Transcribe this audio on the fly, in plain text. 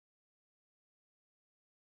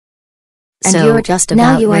And So, you're just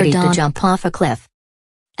now about you are ready to done. jump off a cliff.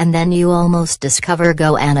 And then you almost discover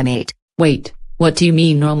Go Animate. Wait, what do you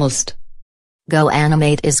mean almost? Go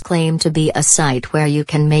Animate is claimed to be a site where you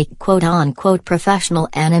can make quote-unquote professional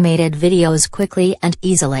animated videos quickly and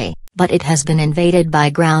easily, but it has been invaded by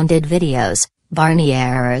grounded videos, Barney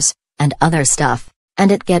errors, and other stuff,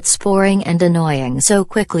 and it gets boring and annoying so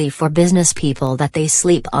quickly for business people that they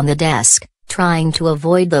sleep on the desk, trying to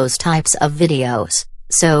avoid those types of videos.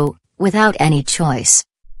 So, without any choice,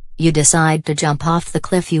 you decide to jump off the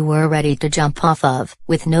cliff you were ready to jump off of,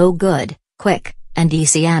 with no good, quick, and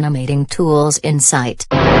easy animating tools in sight.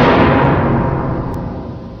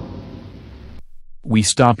 We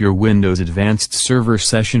stop your Windows Advanced Server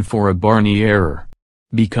session for a Barney error.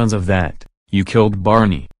 Because of that, you killed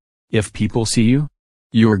Barney. If people see you,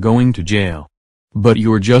 you're going to jail. But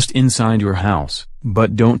you're just inside your house,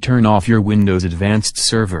 but don't turn off your Windows Advanced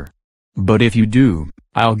Server. But if you do,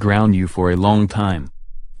 I'll ground you for a long time.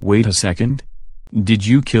 Wait a second. Did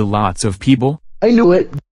you kill lots of people? I knew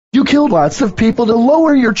it. You killed lots of people to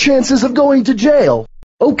lower your chances of going to jail.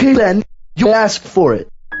 Okay then, you asked for it.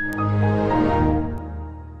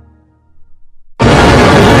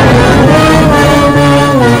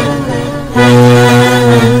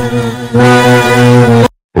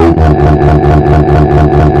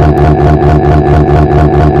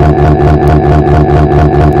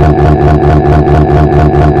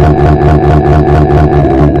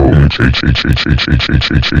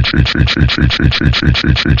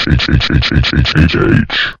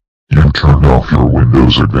 You turned off your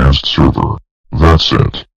Windows Advanced Server. That's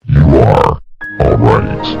it. You are.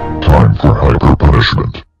 Alright. Time for hyper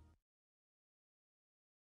punishment.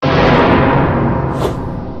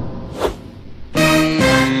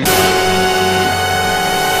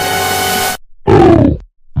 Oh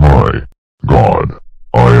my god.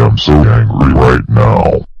 I am so angry right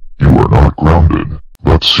now. You are not grounded,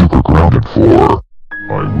 but super grounded for.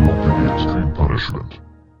 I will give you extreme punishment.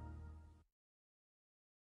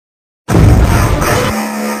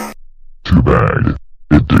 Too bad.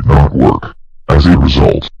 It did not work. As a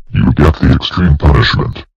result, you get the extreme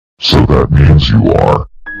punishment. So that means you are...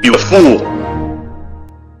 You fool!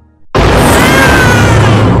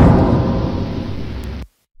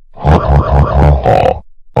 Ha ha ha ha ha.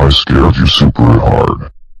 I scared you super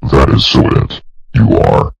hard. That is so it. You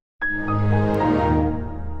are...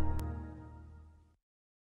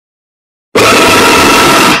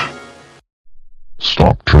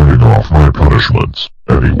 Stop turning off my punishments.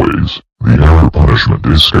 Anyways, the error punishment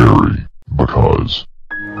is scary, because...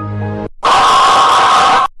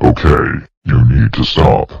 Okay, you need to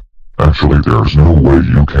stop. Actually, there's no way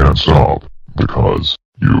you can stop, because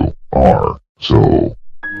you are so...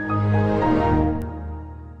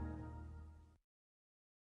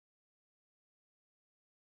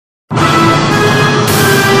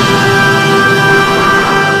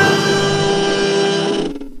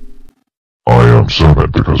 I am so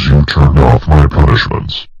mad because you turned off my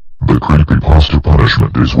punishments. The creepypasta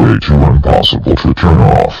punishment is way too impossible to turn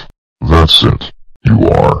off. That's it. You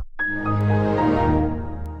are...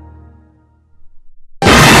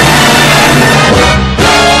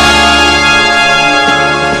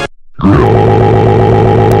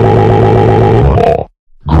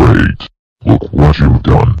 Great. Look what you've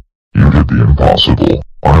done. You did the impossible.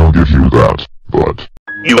 I'll give you that, but...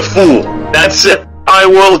 You fool! That's it! I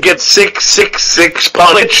will get 666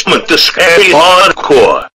 punishment to scary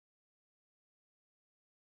hardcore!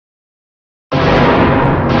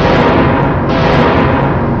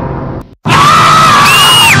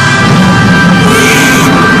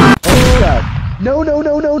 Oh god. No, no,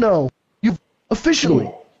 no, no, no. You've officially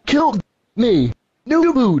killed me.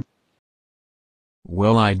 No mood.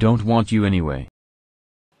 Well, I don't want you anyway.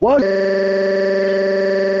 What?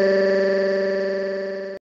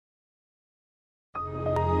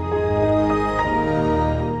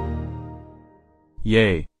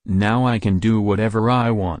 Yay, now I can do whatever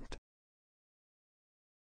I want.